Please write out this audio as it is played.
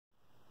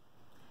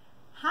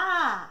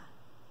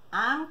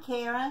I'm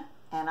Karen,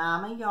 and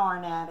I'm a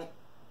yarn addict.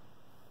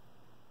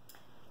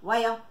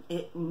 Well,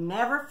 it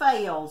never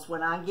fails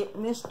when I get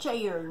in this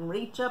chair and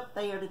reach up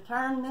there to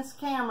turn this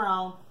camera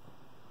on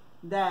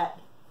that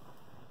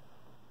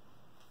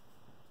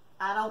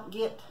I don't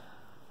get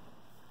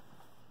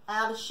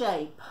out of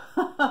shape.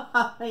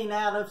 I mean,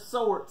 out of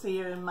sorts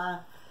here in my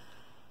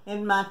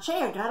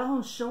chair. Got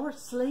on short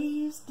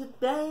sleeves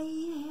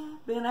today.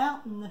 Been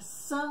out in the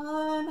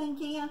sun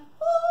again.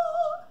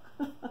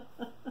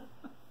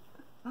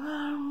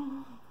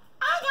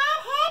 I got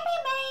Happy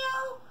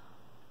Mail.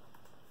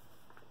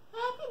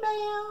 Happy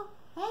Mail.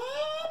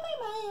 Happy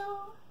Mail.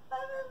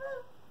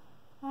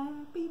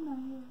 Happy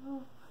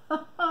Mail.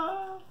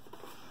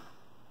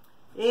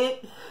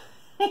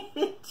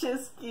 It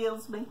just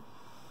kills me.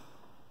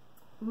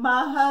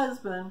 My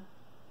husband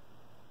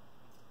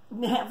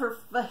never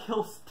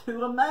fails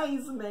to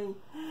amaze me.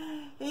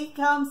 He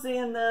comes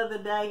in the other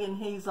day and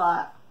he's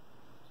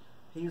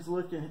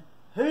looking,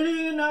 who do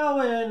you know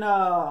in,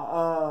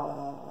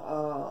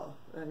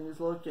 and he's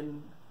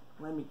looking,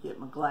 let me get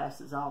my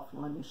glasses off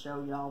and let me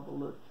show y'all the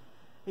look.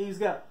 He's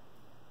got,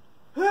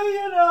 who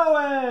you know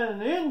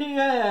in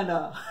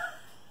Indiana?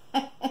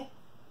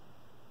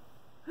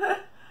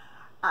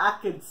 I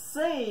could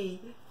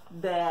see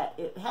that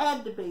it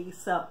had to be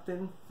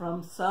something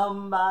from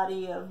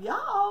somebody of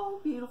y'all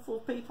beautiful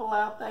people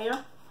out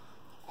there.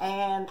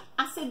 And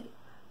I said,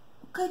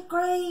 good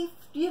grief,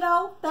 you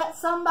know,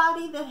 that's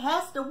somebody that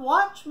has to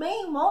watch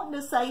me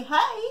wanting to say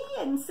hey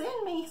and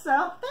send me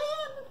something.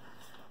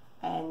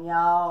 And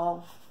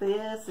y'all,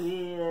 this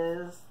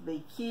is the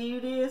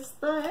cutest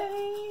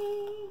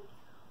thing.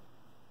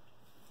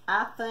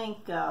 I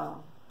think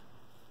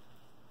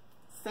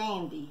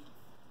Sandy,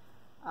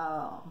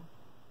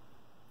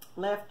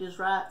 Left is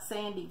Right,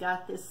 Sandy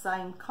got this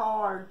same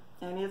card,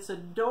 and it's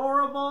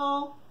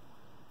adorable,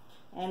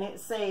 and it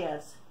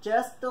says,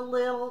 just a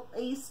little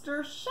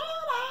Easter shout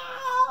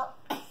out.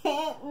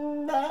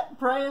 Isn't that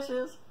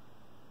precious?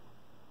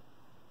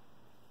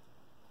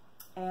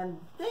 And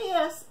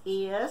this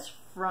is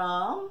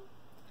from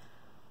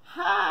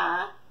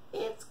Hi,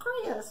 it's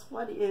Chris.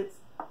 What is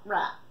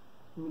right?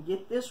 Let me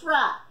get this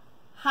right.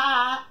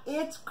 Hi,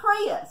 it's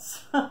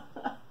Chris.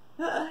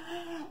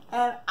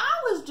 And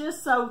I was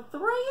just so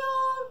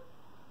thrilled.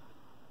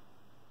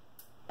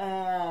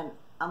 And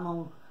I'm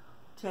going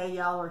to tell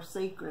y'all her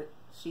secret.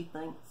 She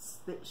thinks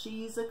that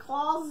she's a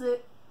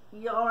closet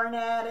yarn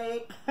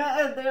addict.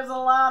 There's a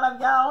lot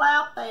of y'all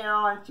out there,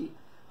 aren't you?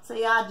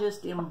 See, I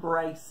just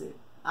embrace it.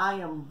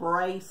 I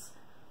embrace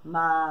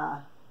my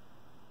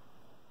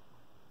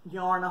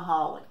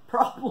yarnaholic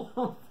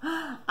problem.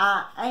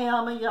 I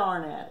am a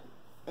yarn addict.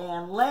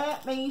 And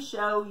let me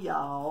show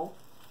y'all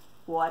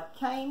what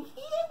came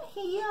in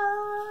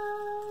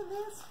here.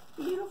 This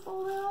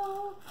beautiful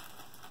little,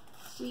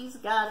 she's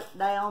got it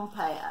down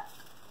pat.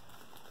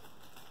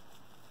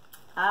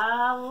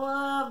 I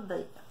love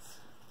this.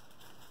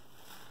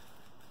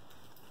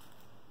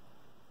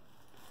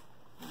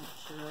 Make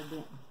sure I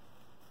didn't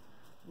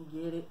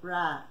get it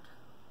right.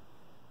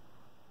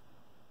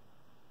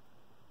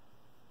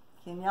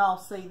 Can y'all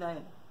see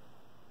that?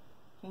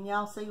 Can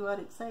y'all see what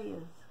it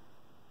says?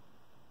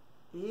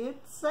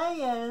 It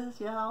says,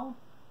 y'all,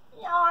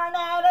 yarn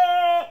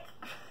addict.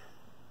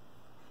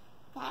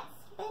 That's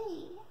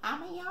me.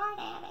 I'm a yarn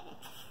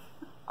addict.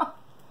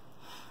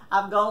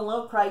 I've gone a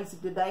little crazy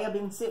today. I've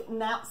been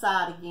sitting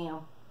outside again.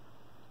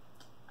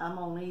 I'm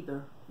gonna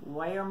either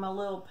wear my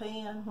little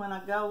pen when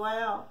I go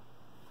out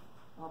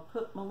or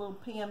put my little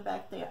pen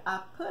back there.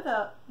 I put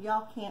up,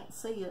 y'all can't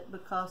see it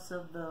because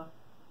of the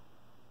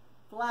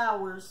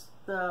flowers,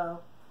 the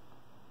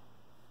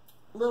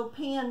little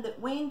pen that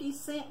Wendy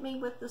sent me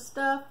with the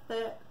stuff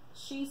that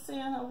she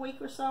sent a week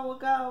or so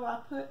ago. I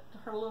put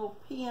her little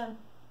pen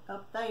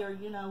up there,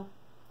 you know.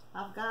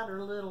 I've got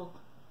her little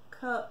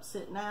cup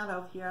sitting out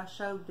over here. I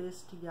showed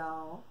this to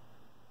y'all.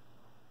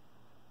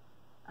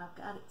 I've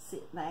got it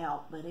sitting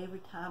out, but every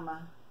time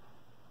I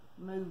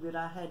move it,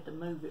 I had to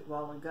move it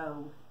while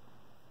ago.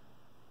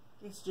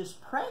 It's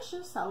just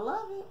precious. I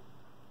love it.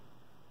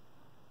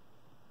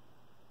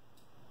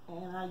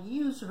 And I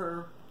use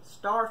her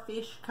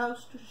starfish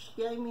coaster she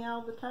gave me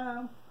all the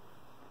time.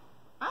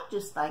 I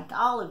just thank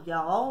all of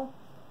y'all.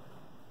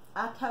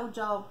 I told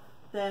y'all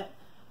that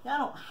y'all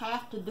don't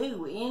have to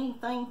do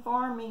anything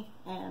for me,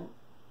 and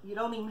you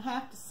don't even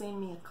have to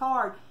send me a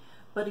card.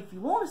 But if you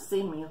want to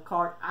send me a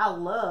card, I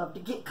love to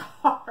get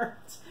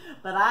cards.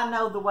 But I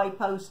know the way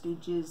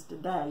postage is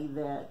today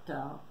that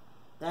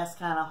that's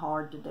kind of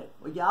hard to do.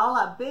 Well, y'all,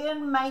 I've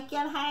been making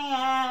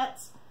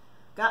hats.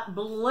 Got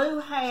blue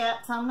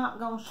hats. I'm not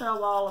going to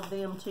show all of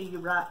them to you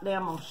right now.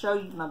 I'm going to show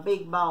you my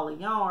big ball of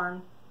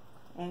yarn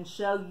and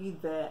show you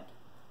that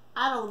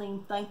I don't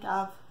even think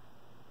I've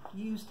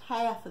used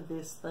half of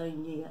this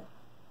thing yet.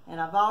 And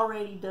I've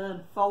already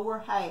done 4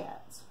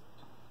 hats.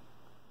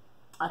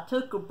 I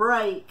took a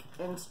break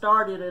and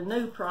started a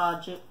new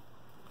project.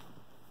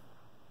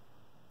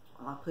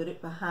 I put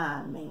it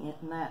behind me.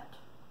 Isn't that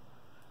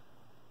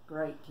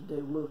great to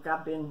do? Look,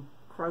 I've been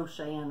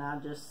crocheting.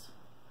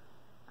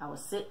 I was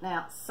sitting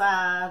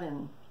outside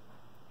and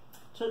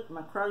took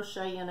my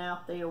crocheting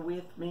out there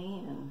with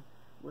me and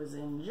was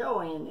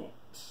enjoying it.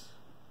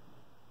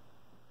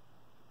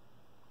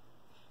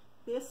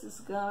 This is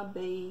gonna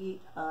be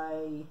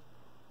a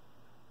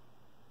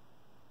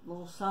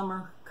little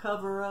summer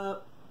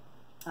cover-up.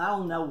 I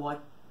don't know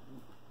what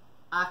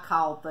I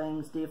call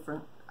things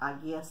different, I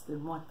guess,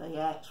 than what they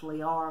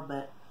actually are,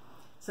 but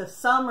it's a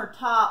summer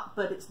top,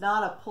 but it's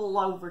not a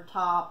pullover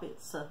top.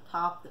 It's a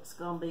top that's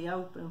going to be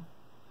open.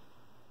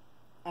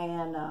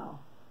 And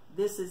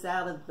this is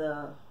out of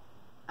the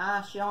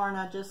ice yarn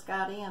I just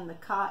got in, the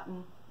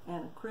cotton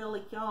and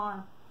acrylic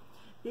yarn.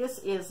 This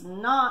is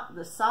not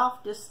the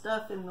softest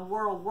stuff in the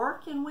world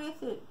working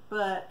with it,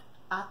 but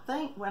I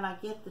think when I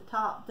get the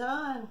top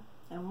done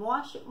and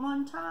wash it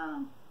one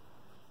time,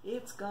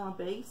 it's going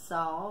to be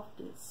soft.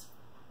 It's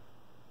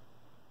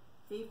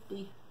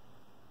 50.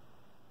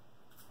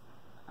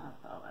 I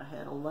thought I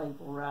had a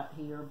label right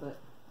here, but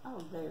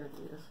oh, there it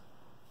is.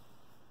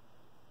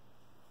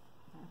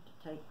 I have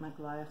to take my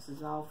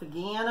glasses off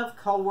again, of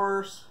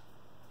course.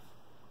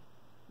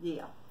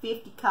 Yeah,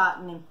 50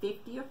 cotton and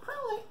 50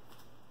 acrylic.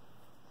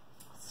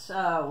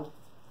 So,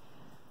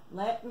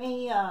 let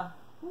me, oh,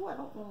 I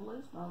don't want to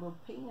lose my little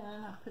pen.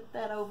 I put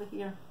that over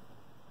here.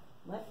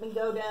 Let me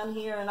go down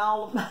here and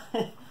all of my,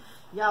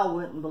 y'all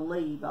wouldn't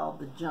believe all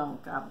the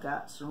junk I've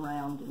got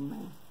surrounding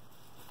me.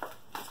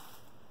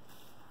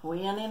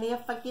 When and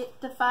if I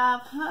get to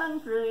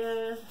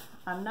 500,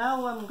 I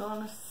know I'm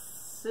going to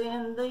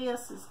send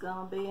this. It's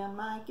going to be in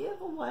my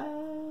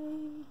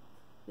giveaway.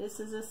 This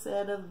is a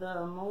set of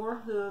the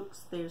more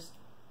hooks. There's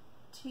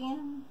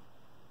 10.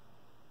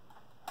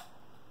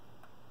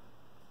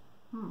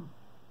 1,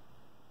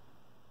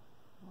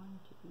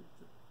 2,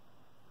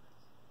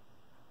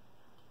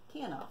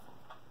 3, 10 of them.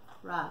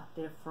 Right,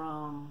 they're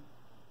from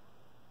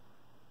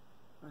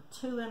a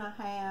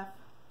 2.5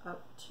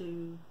 up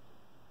to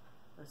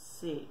a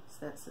 6.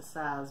 That's a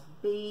size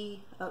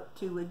B up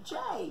to a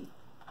J.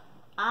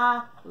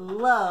 I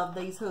love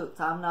these hooks.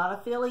 I'm not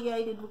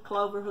affiliated with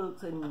Clover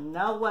Hooks in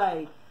no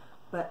way,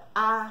 but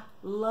I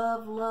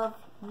love, love,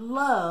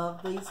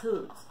 love these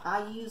hooks.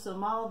 I use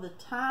them all the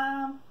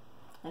time,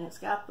 and it's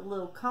got the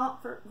little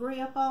comfort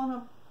grip on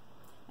them.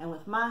 And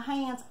with my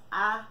hands,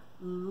 I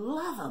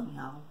love them,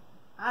 y'all.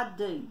 I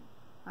do.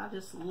 I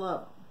just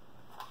love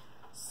them.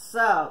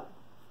 So,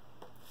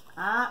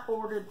 I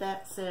ordered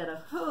that set of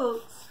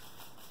hooks,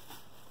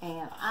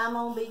 and I'm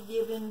going to be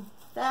giving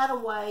that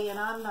away, and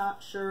I'm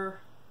not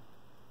sure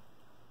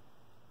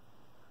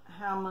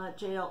how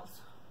much else.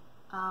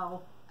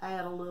 I'll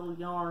add a little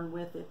yarn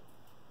with it.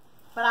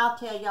 But I'll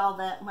tell y'all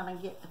that when I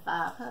get to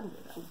 500,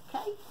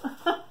 okay?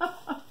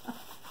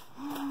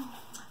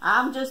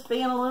 I'm just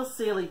being a little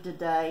silly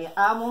today.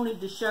 I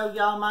wanted to show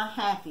y'all my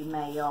happy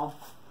mail.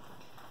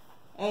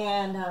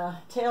 And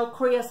tell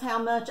Chris how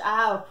much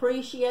I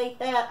appreciate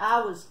that.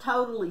 I was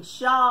totally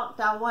shocked.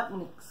 I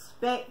wasn't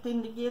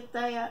expecting to get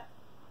that.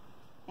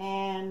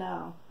 And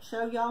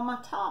show y'all my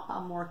top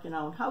I'm working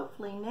on.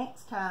 Hopefully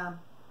next time,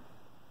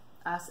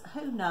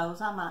 who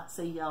knows, I might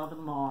see y'all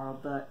tomorrow,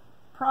 but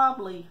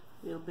probably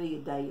it'll be a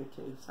day or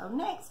two. So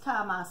next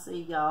time I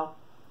see y'all,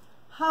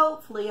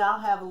 hopefully I'll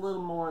have a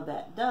little more of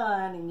that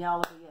done and y'all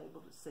will be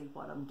able to see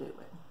what I'm doing.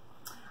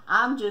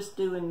 I'm just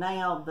doing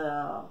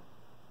now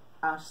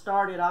I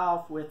started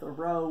off with a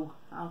row.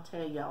 I'll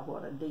tell y'all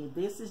what I did.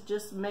 This is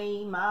just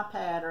me, my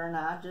pattern.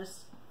 I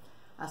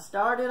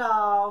started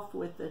off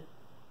with a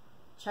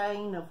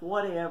chain of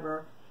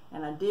whatever,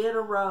 and I did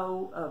a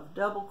row of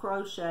double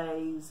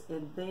crochets,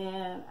 and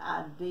then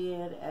I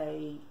did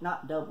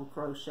not double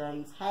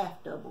crochets,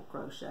 half double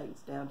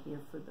crochets down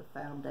here for the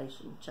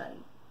foundation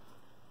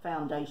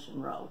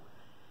row.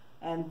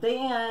 And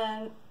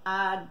then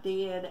I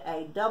did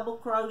a double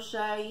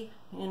crochet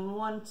in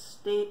one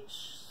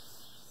stitch,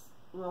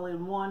 well,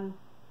 in one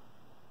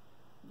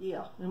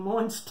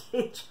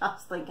stitch. I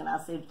was thinking I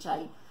said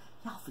chain.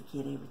 Y'all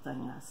forget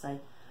everything I say.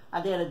 I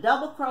did a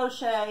double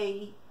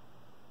crochet,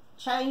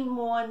 chain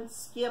 1,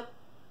 skip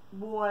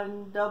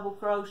 1, double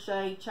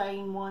crochet,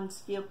 chain 1,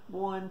 skip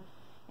 1,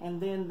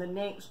 and then the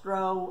next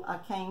row I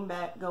came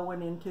back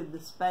going into the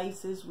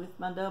spaces with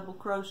my double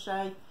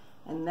crochet,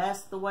 and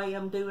that's the way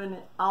I'm doing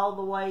it all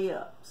the way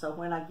up. So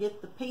when I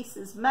get the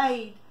pieces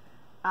made,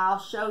 I'll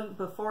show you,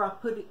 before I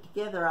put it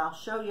together, I'll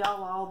show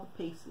y'all all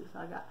the pieces.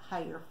 I got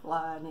hair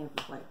flying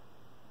everywhere.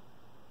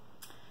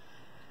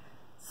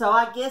 So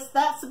I guess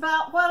that's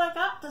about what I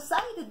got to say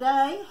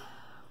today.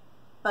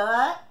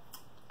 But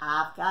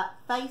I've got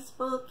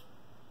Facebook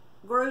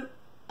group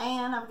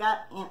and I've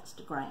got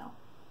Instagram.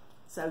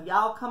 So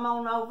y'all come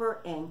on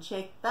over and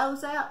check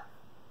those out.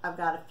 I've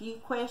got a few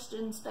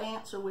questions to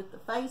answer with the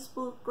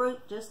Facebook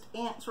group. Just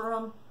answer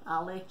them.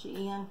 I'll let you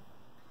in.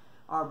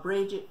 Or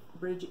Bridget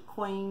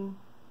Queen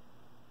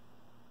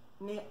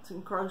Knits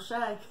and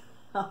Crochet.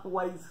 I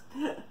always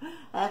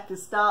have to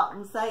stop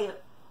and say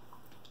it.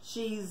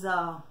 She's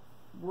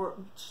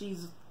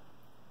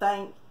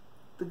thank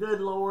the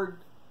good Lord,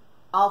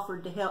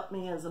 offered to help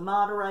me as a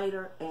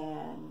moderator,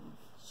 and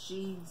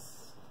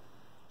she's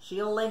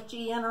she'll let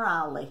you in or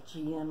I'll let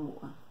you in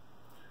one.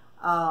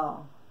 I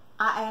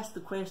ask the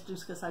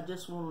questions because I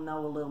just want to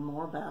know a little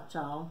more about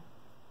y'all.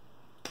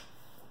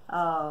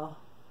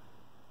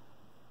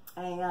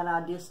 And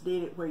I just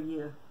did it where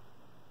you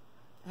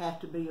have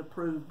to be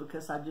approved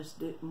because I just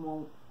didn't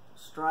want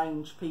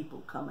strange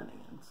people coming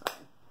in. So.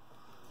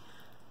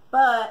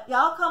 But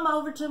y'all come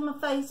over to my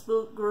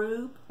Facebook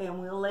group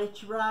and we'll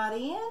let you right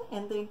in,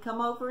 and then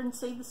come over and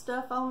see the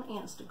stuff on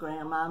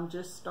Instagram. I'm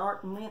just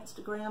starting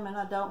Instagram and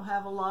I don't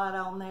have a lot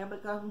on there,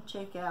 but go and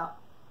check out.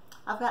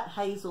 I've got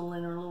Hazel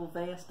in her little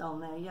vest on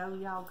there.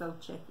 Y'all go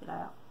check it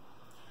out.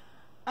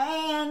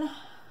 And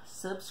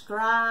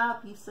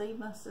subscribe. You see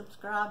my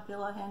subscribe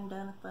bill. I hadn't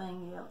done a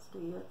thing else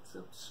yet.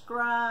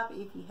 Subscribe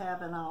if you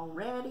haven't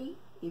already,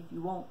 if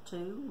you want to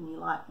and you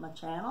like my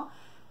channel.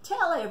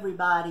 Tell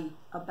everybody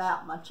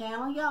about my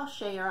channel. Y'all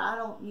share. I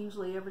don't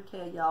usually ever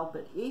tell y'all,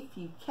 but if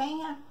you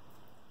can,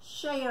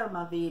 share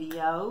my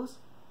videos.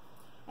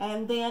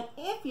 And then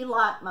if you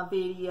like my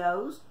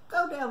videos,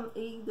 go down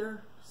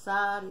either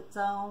side it's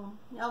on.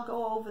 Y'all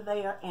go over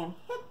there and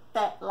hit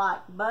that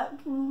like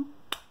button.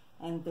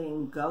 And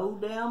then go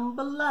down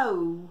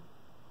below,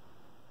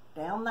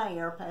 down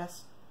there,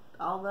 past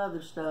all the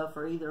other stuff,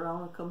 or either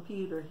on a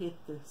computer, hit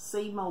the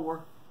see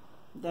more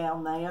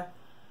down there.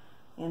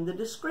 In the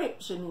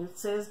description, it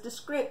says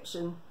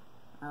description.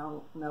 I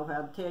don't know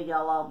how to tell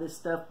y'all all this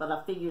stuff, but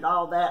I figured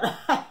all that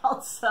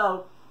out.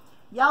 So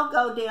y'all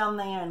go down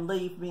there and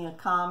leave me a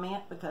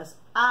comment, because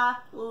I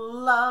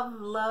love,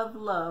 love,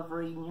 love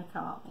reading your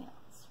comments.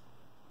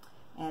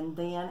 And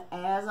then,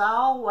 as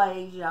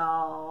always,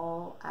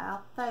 y'all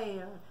out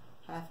there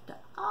have to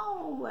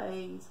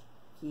always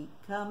keep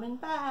coming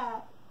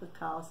back,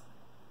 because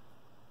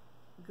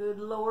good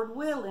Lord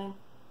willing,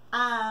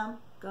 I'm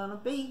gonna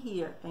be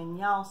here. And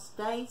y'all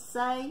stay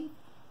safe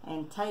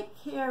and take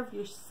care of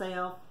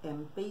yourself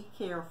and be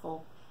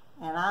careful.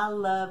 And I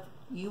love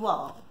you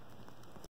all.